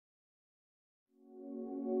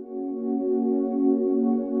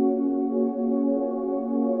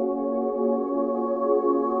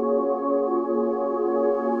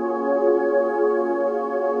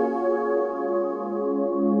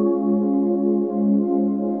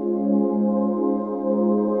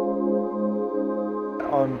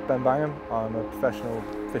I'm Ben Bangham. I'm a professional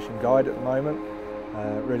fishing guide at the moment.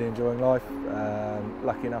 Really enjoying life.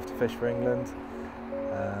 Lucky enough to fish for England.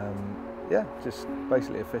 Yeah, just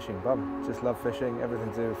basically a fishing bum. Just love fishing, everything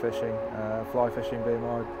to do with fishing. Fly fishing being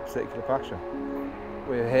my particular passion.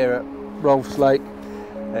 We're here at Rolfs Lake.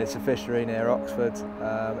 It's a fishery near Oxford.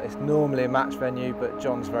 It's normally a match venue, but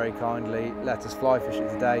John's very kindly let us fly fish it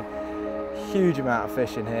today. Huge amount of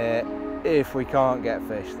fish in here. If we can't get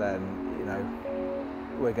fish, then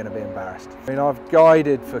we're going to be embarrassed. I mean, I've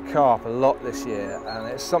guided for carp a lot this year, and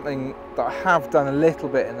it's something that I have done a little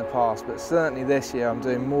bit in the past, but certainly this year I'm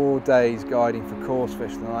doing more days guiding for coarse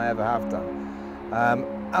fish than I ever have done.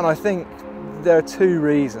 And I think there are two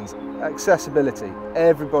reasons. Accessibility.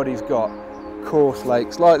 Everybody's got coarse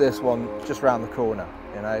lakes like this one just round the corner,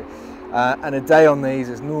 and a day on these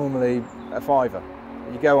is normally a £5.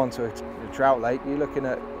 You go onto a trout lake, you're looking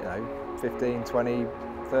at 15, 20,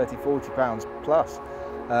 30, 40 pounds plus.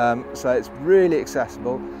 So it's really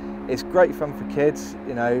accessible. It's great fun for kids.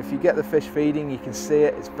 If you get the fish feeding, you can see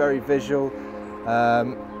it. It's very visual.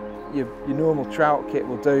 Your normal trout kit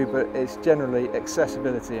will do, but it's generally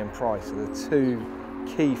accessibility and price are the two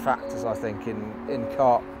key factors, I think, in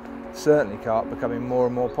carp. Certainly carp becoming more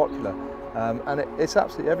and more popular, and it's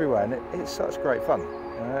absolutely everywhere, and it's such great fun,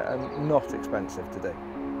 and not expensive to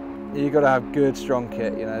do. You've got to have good strong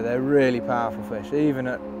kit. They're really powerful fish. Even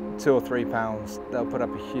at £2 or £3 they'll put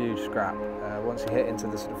up a huge scrap. Once you hit into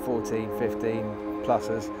the sort of 14, 15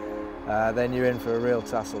 pluses, then you're in for a real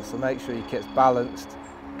tussle. So make sure your kit's balanced,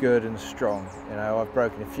 good and strong. I've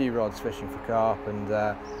broken a few rods fishing for carp, and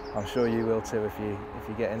I'm sure you will too if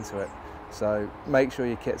you get into it. So make sure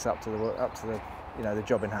your kit's up to the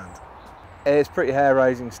job in hand. It's pretty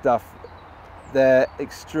hair-raising stuff. They're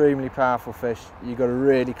extremely powerful fish. You've got to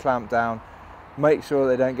really clamp down. Make sure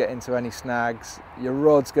they don't get into any snags. Your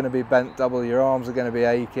rod's going to be bent double, your arms are going to be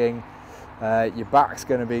aching, your back's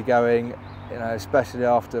going to be going, especially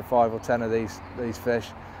after 5 or 10 of these fish.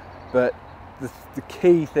 But the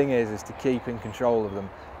key thing is to keep in control of them.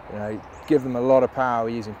 Give them a lot of power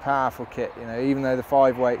using powerful kit. Even though the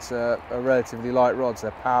 5 weights are relatively light rods,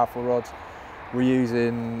 they're powerful rods. We're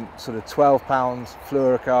using sort of 12 pounds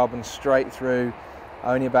fluorocarbon straight through,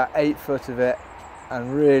 only about 8 foot of it,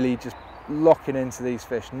 and really just locking into these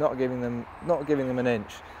fish, not giving them an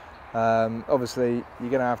inch. Obviously you're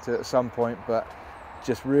going to have to at some point, but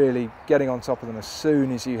just really getting on top of them as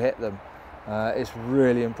soon as you hit them. It's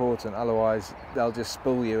really important, otherwise they'll just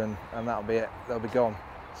spool you, and that'll be it. They'll be gone.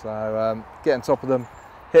 So get on top of them,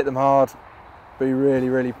 hit them hard, be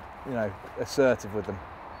really assertive with them.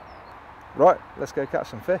 Right, let's go catch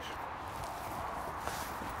some fish.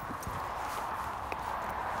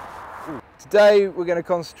 Today we're going to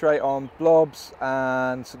concentrate on blobs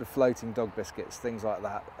and sort of floating dog biscuits, things like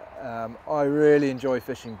that. I really enjoy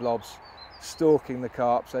fishing blobs, stalking the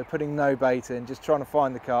carp, so putting no bait in, just trying to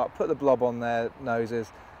find the carp, put the blob on their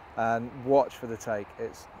noses and watch for the take.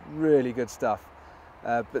 It's really good stuff.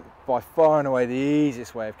 But by far and away the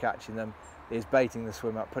easiest way of catching them is baiting the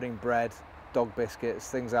swim up, putting bread, dog biscuits,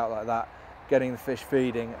 things out like that, getting the fish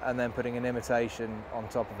feeding, and then putting an imitation on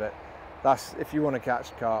top of it. That's, if you want to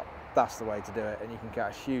catch carp, that's the way to do it, and you can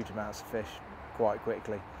catch huge amounts of fish quite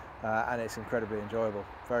quickly, and it's incredibly enjoyable.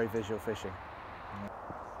 Very visual fishing.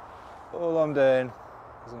 All I'm doing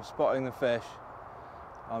is I'm spotting the fish.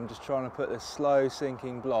 I'm just trying to put this slow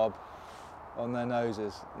sinking blob on their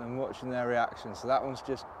noses and I'm watching their reaction. So that one's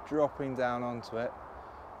just dropping down onto it.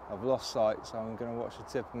 I've lost sight, so I'm going to watch the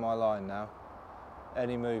tip of my line now.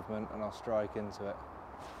 Any movement and I'll strike into it.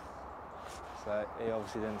 So he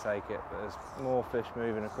obviously didn't take it, but there's more fish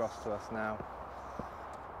moving across to us now.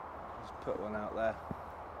 Just put one out there.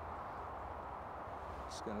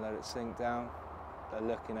 Just going to let it sink down. They're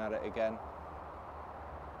looking at it again.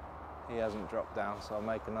 He hasn't dropped down, so I'll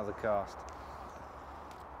make another cast.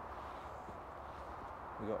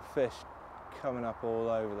 We've got fish coming up all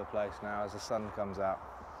over the place now as the sun comes out.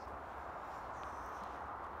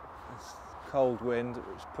 It's cold wind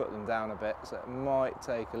which put them down a bit, so it might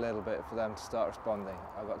take a little bit for them to start responding.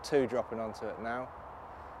 I've got 2 dropping onto it now,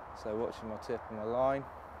 so watching my tip and my line.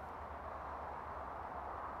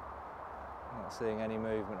 Not seeing any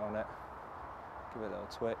movement on it. Give it a little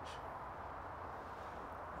twitch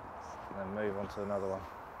and then move on to another one.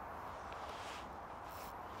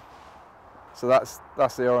 So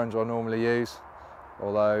that's the orange I normally use,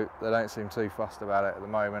 although they don't seem too fussed about it at the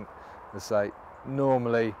moment. As I say,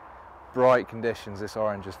 normally bright conditions this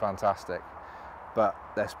orange is fantastic, but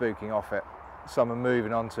they're spooking off it. Some are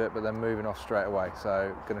moving onto it, but then moving off straight away.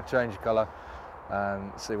 So going to change the colour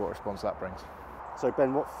and see what response that brings. So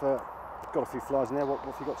Ben, got a few flies in there, what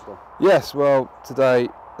have you got today? Yes, well today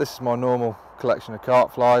this is my normal collection of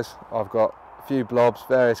carp flies. I've got a few blobs,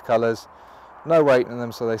 various colours, no weight in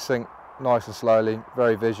them, so they sink nice and slowly,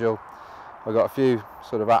 very visual. I've got a few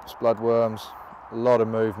sort of apse bloodworms, a lot of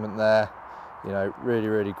movement there, you know,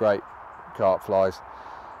 really great carp flies.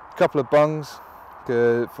 A couple of bungs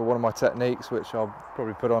for one of my techniques, which I'll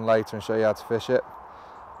probably put on later and show you how to fish it.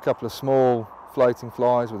 A couple of small floating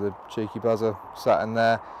flies with a cheeky buzzer sat in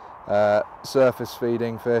there. Surface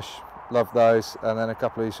feeding fish, love those. And then a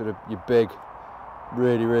couple of these sort of your big,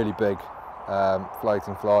 really big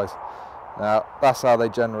floating flies. Now that's how they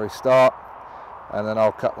generally start, and then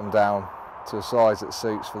I'll cut them down to a size that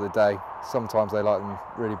suits for the day. Sometimes they like them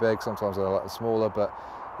really big, sometimes they like them smaller, but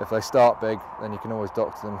if they start big, then you can always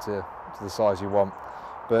doctor them to the size you want.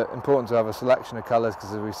 But important to have a selection of colours,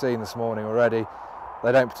 because as we've seen this morning already,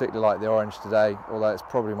 they don't particularly like the orange today, although it's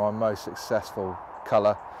probably my most successful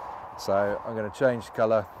colour. So I'm going to change the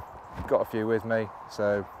colour, got a few with me,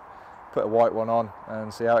 so put a white one on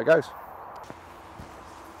and see how it goes.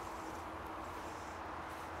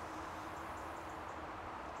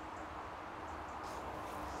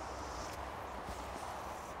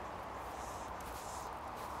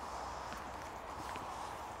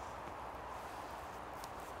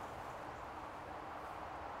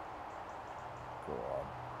 Go on.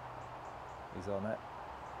 He's on it.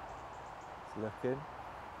 He's looking.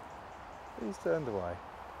 He's turned away.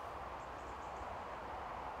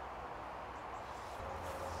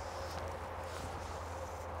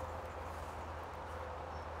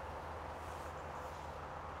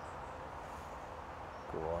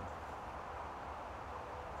 Go on.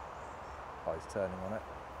 Oh, he's turning on it.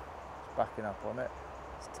 He's backing up on it.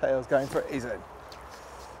 His tail's going for it. He's in.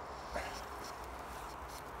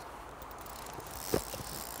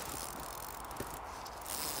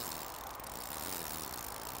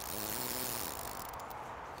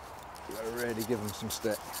 Really give them some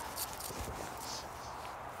stick.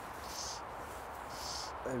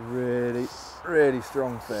 They're really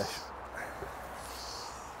strong fish.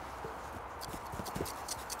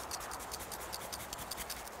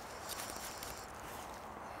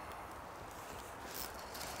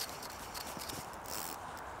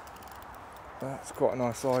 That's quite a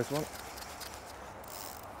nice size one.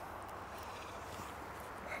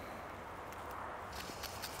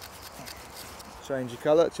 Change your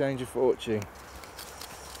colour, change your fortune.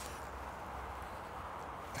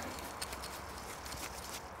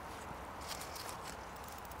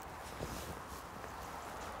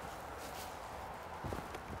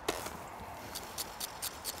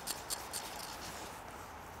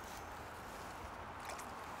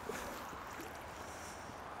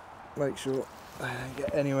 Make sure I don't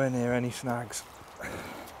get anywhere near any snags.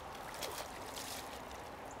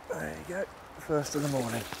 There you go, first of the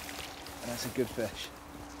morning. That's a good fish.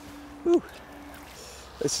 Whew.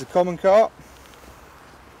 This is a common carp.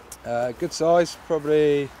 Good size,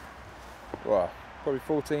 probably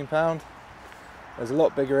 14 pound. There's a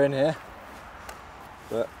lot bigger in here,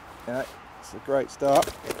 but you know, it's a great start.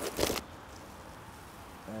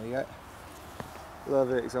 There you go.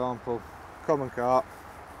 Lovely example. Common carp,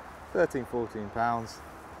 13-14 pounds.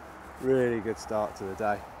 Really good start to the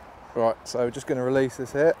day. Right, so we're just going to release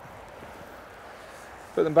this here.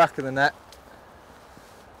 Put them back in the net,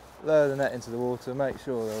 lower the net into the water, make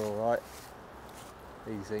sure they're all right.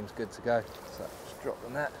 He seems good to go, so just drop the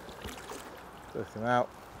net, lift him out,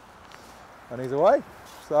 and he's away.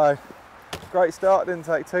 So, great start, didn't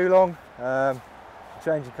take too long.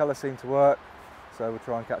 Changing colour seemed to work, so we'll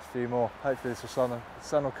try and catch a few more. Hopefully the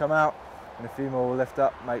sun will come out, and a few more will lift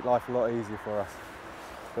up, make life a lot easier for us.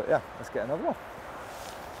 But yeah, let's get another one.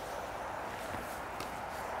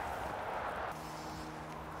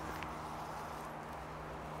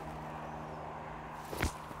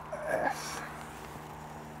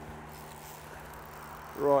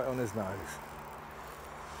 Right on his nose.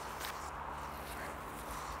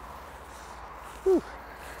 Whew.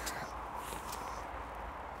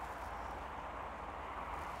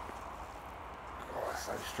 Oh,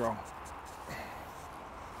 so strong.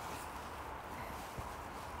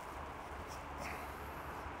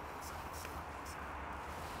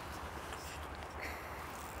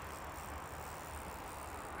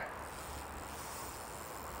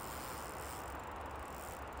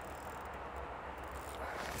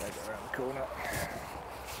 Take it around the corner.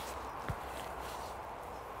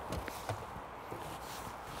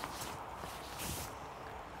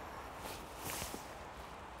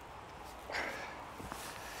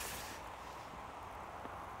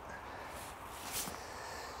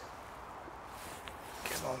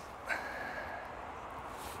 Come on.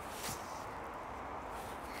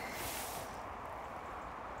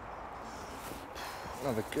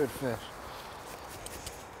 Another good fish.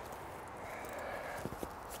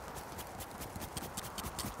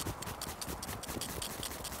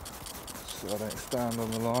 So I don't stand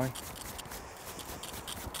on the line.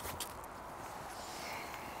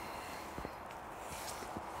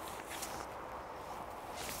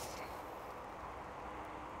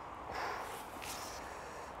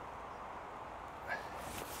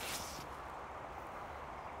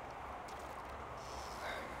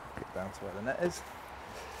 Get down to where the net is.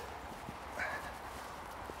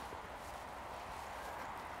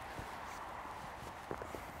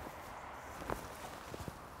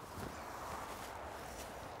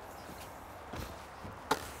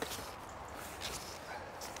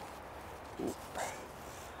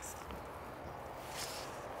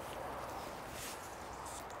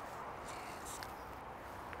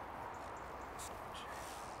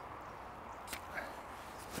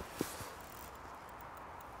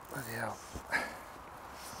 Bloody hell.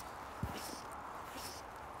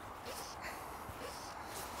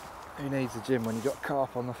 Who needs a gym when you've got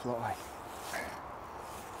carp on the fly?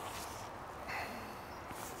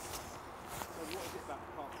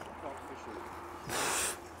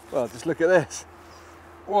 Well, just look at this.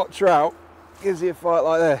 What trout gives you a fight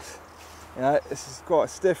like this? You know, this is quite a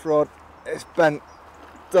stiff rod. It's bent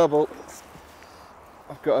double.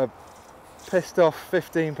 I've got a pissed off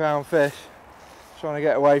 15-pound fish trying to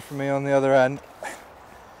get away from me on the other end.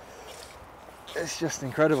 It's just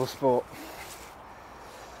incredible sport.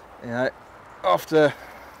 You know, after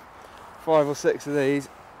 5 or 6 of these,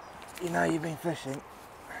 you know you've been fishing.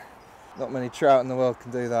 Not many trout in the world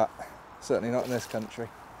can do that. Certainly not in this country.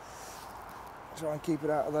 Try and keep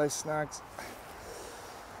it out of those snags.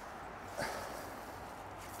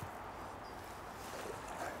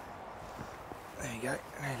 There you go,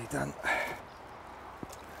 nearly done.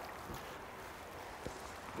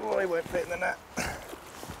 Oh, he won't fit in the net.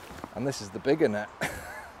 And this is the bigger net.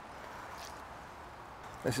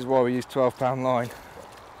 This is why we use 12-pound line.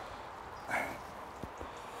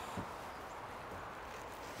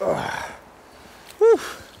 Oh. Whew.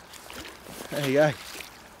 There you go.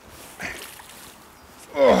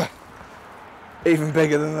 Oh. Even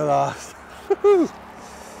bigger than the last.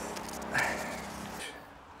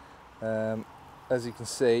 As you can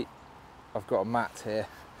see, I've got a mat here.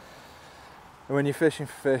 And when you're fishing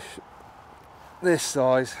for fish this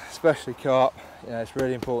size, especially carp, you know, it's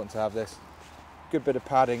really important to have this. Good bit of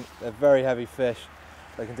padding. They're very heavy fish.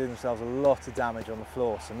 They can do themselves a lot of damage on the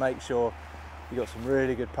floor, so make sure you've got some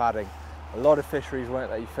really good padding. A lot of fisheries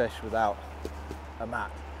won't let you fish without a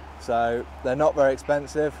mat. So they're not very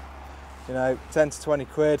expensive, you know, 10 to 20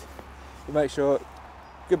 quid. You make sure,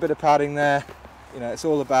 good bit of padding there. You know, it's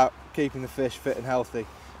all about keeping the fish fit and healthy.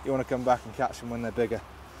 You want to come back and catch them when they're bigger.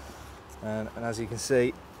 And as you can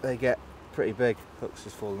see, they get pretty big. Hook's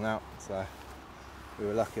just fallen out, so we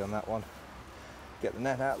were lucky on that one. Get the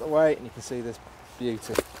net out of the way and you can see this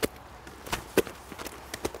beauty. As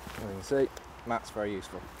you can see, mat's very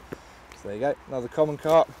useful. So there you go, another common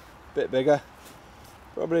carp, a bit bigger,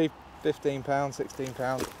 probably 15 pounds, 16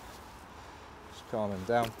 pounds. Just calm him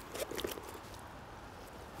down.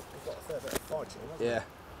 You've got a fair bit of fight to him, haven't Yeah.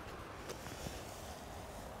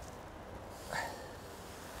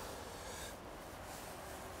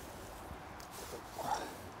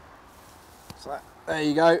 So there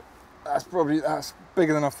you go. That's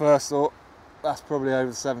bigger than I first thought. That's probably over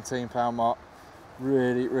the 17-pound mark.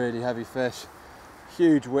 Really, really heavy fish.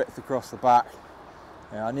 Huge width across the back.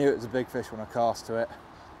 Yeah, I knew it was a big fish when I cast to it,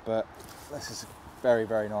 but this is a very,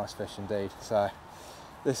 very nice fish indeed. So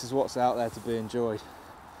this is what's out there to be enjoyed.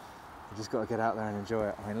 You just got to get out there and enjoy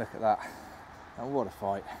it. I mean, look at that. And what a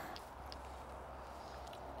fight.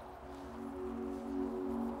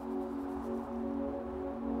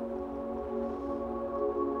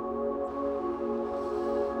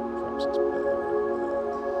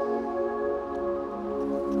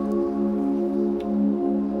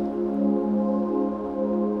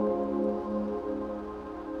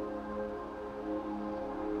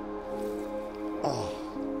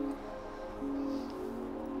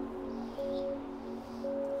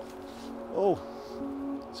 Oh,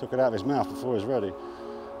 took it out of his mouth before he was ready.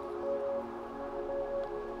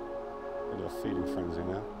 Bit of a feeding frenzy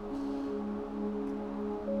now.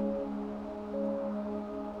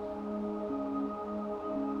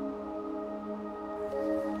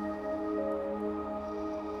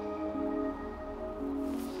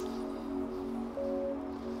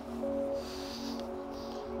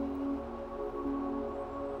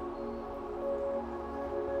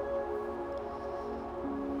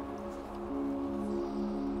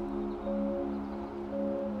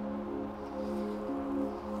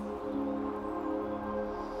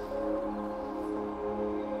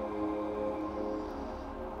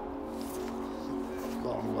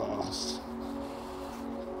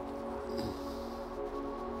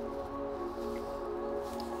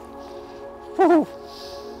 Woo-hoo.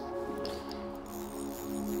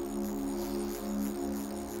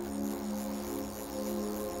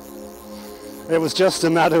 It was just a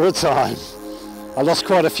matter of time. I lost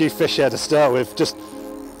quite a few fish here to start with, just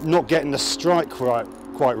not getting the strike quite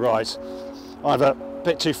right. Either a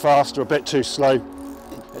bit too fast or a bit too slow.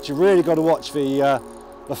 But you really got to watch the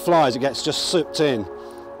flies. It gets just souped in.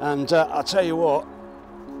 And I'll tell you what,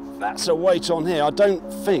 that's a weight on here. I don't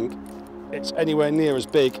think it's anywhere near as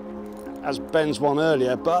big as Ben's one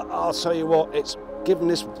earlier, but I'll tell you what, it's given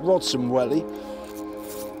this rod some welly.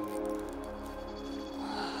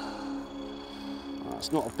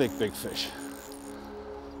 It's not a big fish.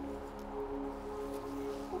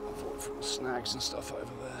 Avoid from the snags and stuff over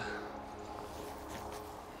there.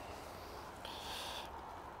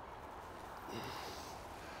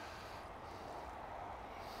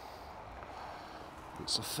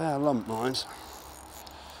 It's a fair lump, mind.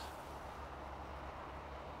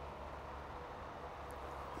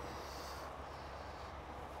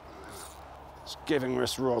 It's giving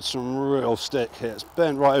this rod some real stick here. It's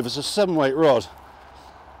bent right over. It's a 7-weight rod.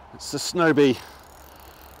 It's the Snowby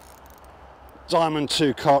Diamond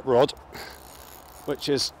 2 carp rod, which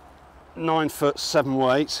is 9 foot 7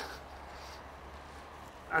 weight,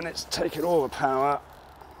 and it's taken all the power.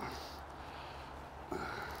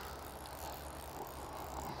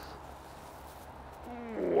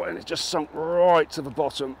 Ooh, and it just sunk right to the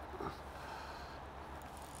bottom.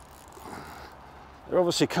 They're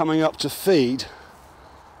obviously coming up to feed,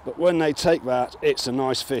 but when they take that, it's a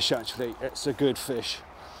nice fish actually. It's a good fish.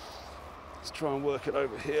 Let's try and work it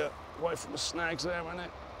over here, away from the snags there a minute.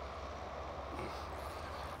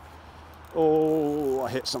 Oh, I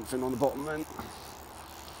hit something on the bottom then.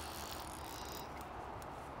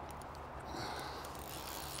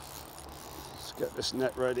 Let's get this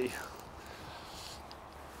net ready.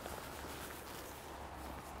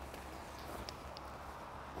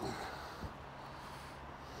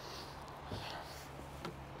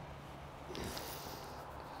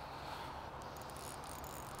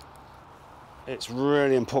 It's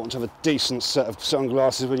really important to have a decent set of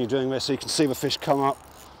sunglasses when you're doing this so you can see the fish come up.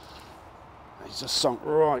 He's just sunk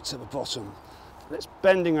right to the bottom. It's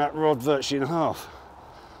bending that rod virtually in half.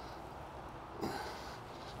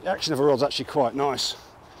 The action of the rod's actually quite nice.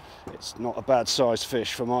 It's not a bad sized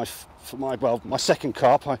fish for my second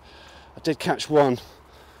carp. I did catch one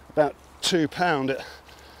about £2 at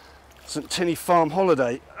St Tinny Farm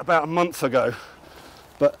Holiday about a month ago,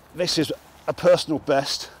 but this is a personal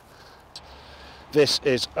best. This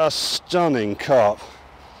is a stunning carp.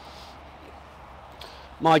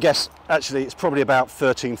 My guess, actually, it's probably about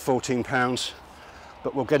 13, 14 pounds,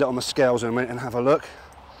 but we'll get it on the scales in a minute and have a look.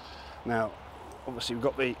 Now, obviously we've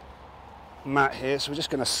got the mat here, so we're just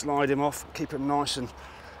going to slide him off, keep him nice and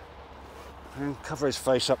cover his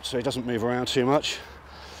face up so he doesn't move around too much.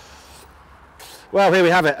 Well, here we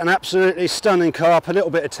have it, an absolutely stunning carp, a little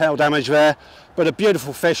bit of tail damage there, but a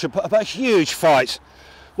beautiful fish, a huge fight.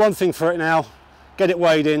 One thing for it now, get it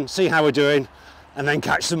weighed in, see how we're doing, and then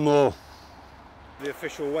catch some more. The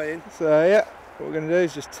official weigh-in. So yeah, what we're going to do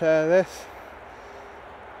is just tear this.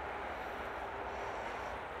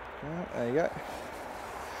 Right, there you go.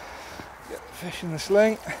 Get the fish in the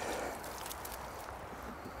sling.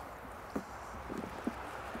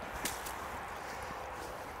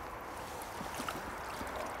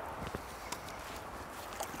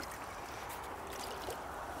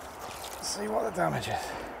 See what the damage is.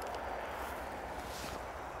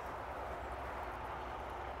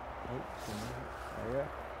 There you go.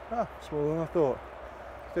 Ah, smaller than I thought.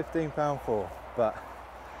 £15.4, but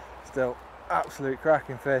still absolute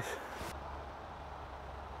cracking fish.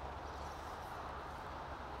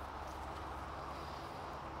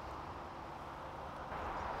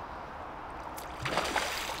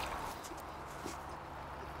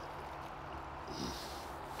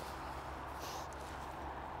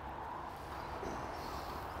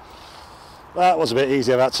 That was a bit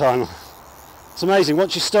easier that time. It's amazing,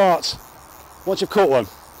 once you've caught one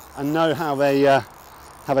and know how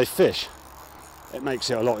they fish, it makes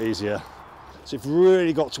it a lot easier. So you've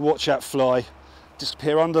really got to watch that fly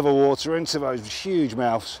disappear under the water into those huge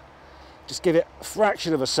mouths. Just give it a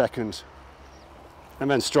fraction of a second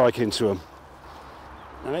and then strike into them.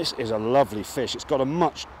 Now this is a lovely fish. It's got a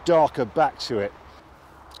much darker back to it.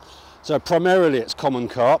 So primarily it's common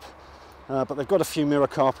carp. But they've got a few mirror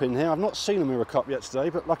carp in here. I've not seen a mirror carp yet today,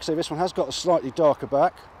 but like I say, this one has got a slightly darker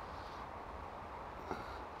back.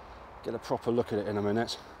 Get a proper look at it in a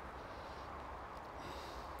minute.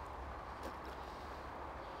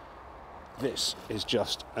 This is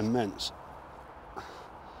just immense.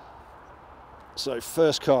 So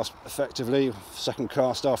first cast effectively, second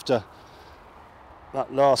cast after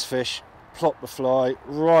that last fish, plop the fly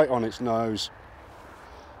right on its nose,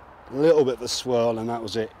 a little bit of a swirl, and that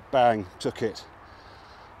was it. Bang, took it.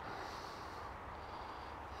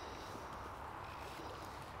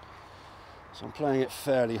 So I'm playing it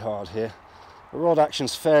fairly hard here. The rod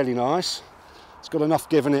action's fairly nice. It's got enough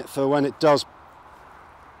give in it for when it does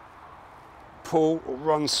pull or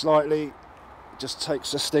run slightly, it just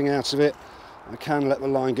takes the sting out of it. I can let the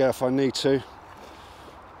line go if I need to.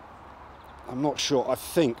 I'm not sure. I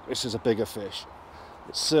think this is a bigger fish.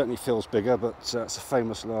 It certainly feels bigger, but it's a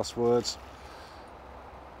famous last words.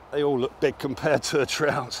 They all look big compared to a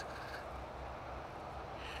trout.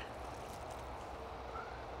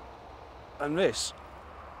 And this,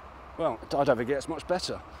 well, I don't think it gets much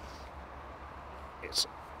better. It's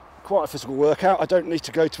quite a physical workout. I don't need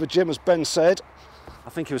to go to the gym, as Ben said. I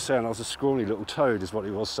think he was saying I was a scrawny little toad is what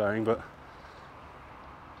he was saying, but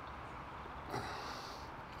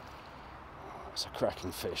it's a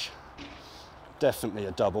cracking fish. Definitely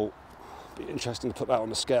a double. Be interesting to put that on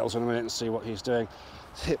the scales in a minute and see what he's doing.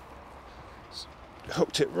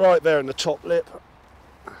 Hooked it right there in the top lip.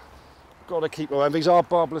 Got to keep away. These are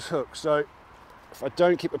barbless hooks, so if I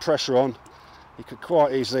don't keep the pressure on, you could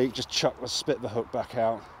quite easily just spit the hook back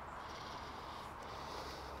out.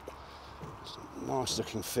 Nice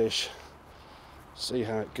looking fish. See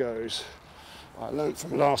how it goes. I learned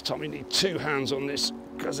from last time you need 2 hands on this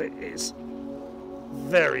because it is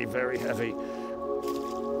very, very heavy.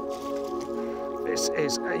 This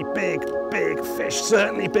is a big, big fish,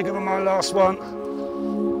 certainly bigger than my last one.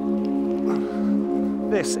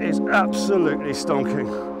 This is absolutely stonking.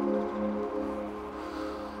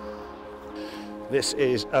 This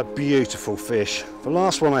is a beautiful fish. The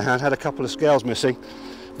last one I had a couple of scales missing.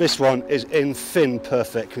 This one is in fin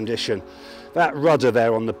perfect condition. That rudder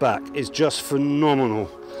there on the back is just phenomenal.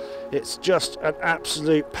 It's just an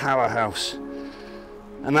absolute powerhouse.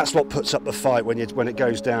 And that's what puts up the fight when it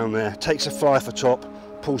goes down there. Takes a fly for top,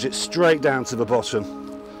 pulls it straight down to the bottom.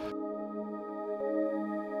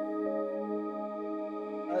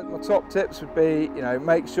 My top tips would be,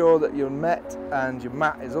 make sure that your net and your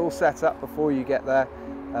mat is all set up before you get there.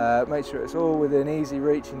 Make sure it's all within easy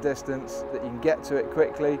reaching distance, that you can get to it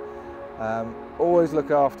quickly. Always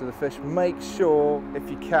look after the fish. Make sure, if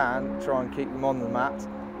you can, try and keep them on the mat.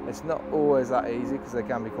 It's not always that easy because they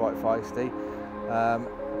can be quite feisty.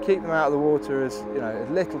 Keep them out of the water as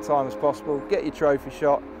little time as possible. Get your trophy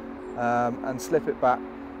shot and slip it back.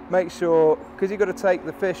 Make sure, because you've got to take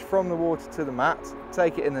the fish from the water to the mat,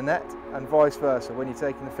 take it in the net, and vice versa. When you're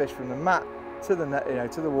taking the fish from the mat to the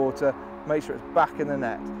net, to the water, make sure it's back in the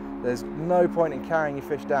net. There's no point in carrying your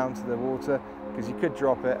fish down to the water because you could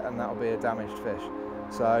drop it and that'll be a damaged fish.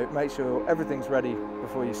 So make sure everything's ready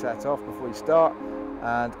before you set off, before you start,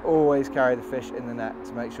 and always carry the fish in the net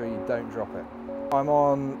to make sure you don't drop it. I'm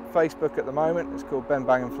on Facebook at the moment. It's called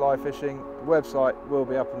Bangham Fly Fishing. The website will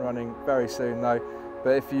be up and running very soon though.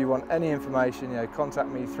 But if you want any information, contact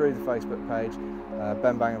me through the Facebook page,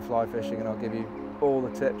 Bangham Fly Fishing, and I'll give you all the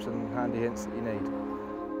tips and handy hints that you need.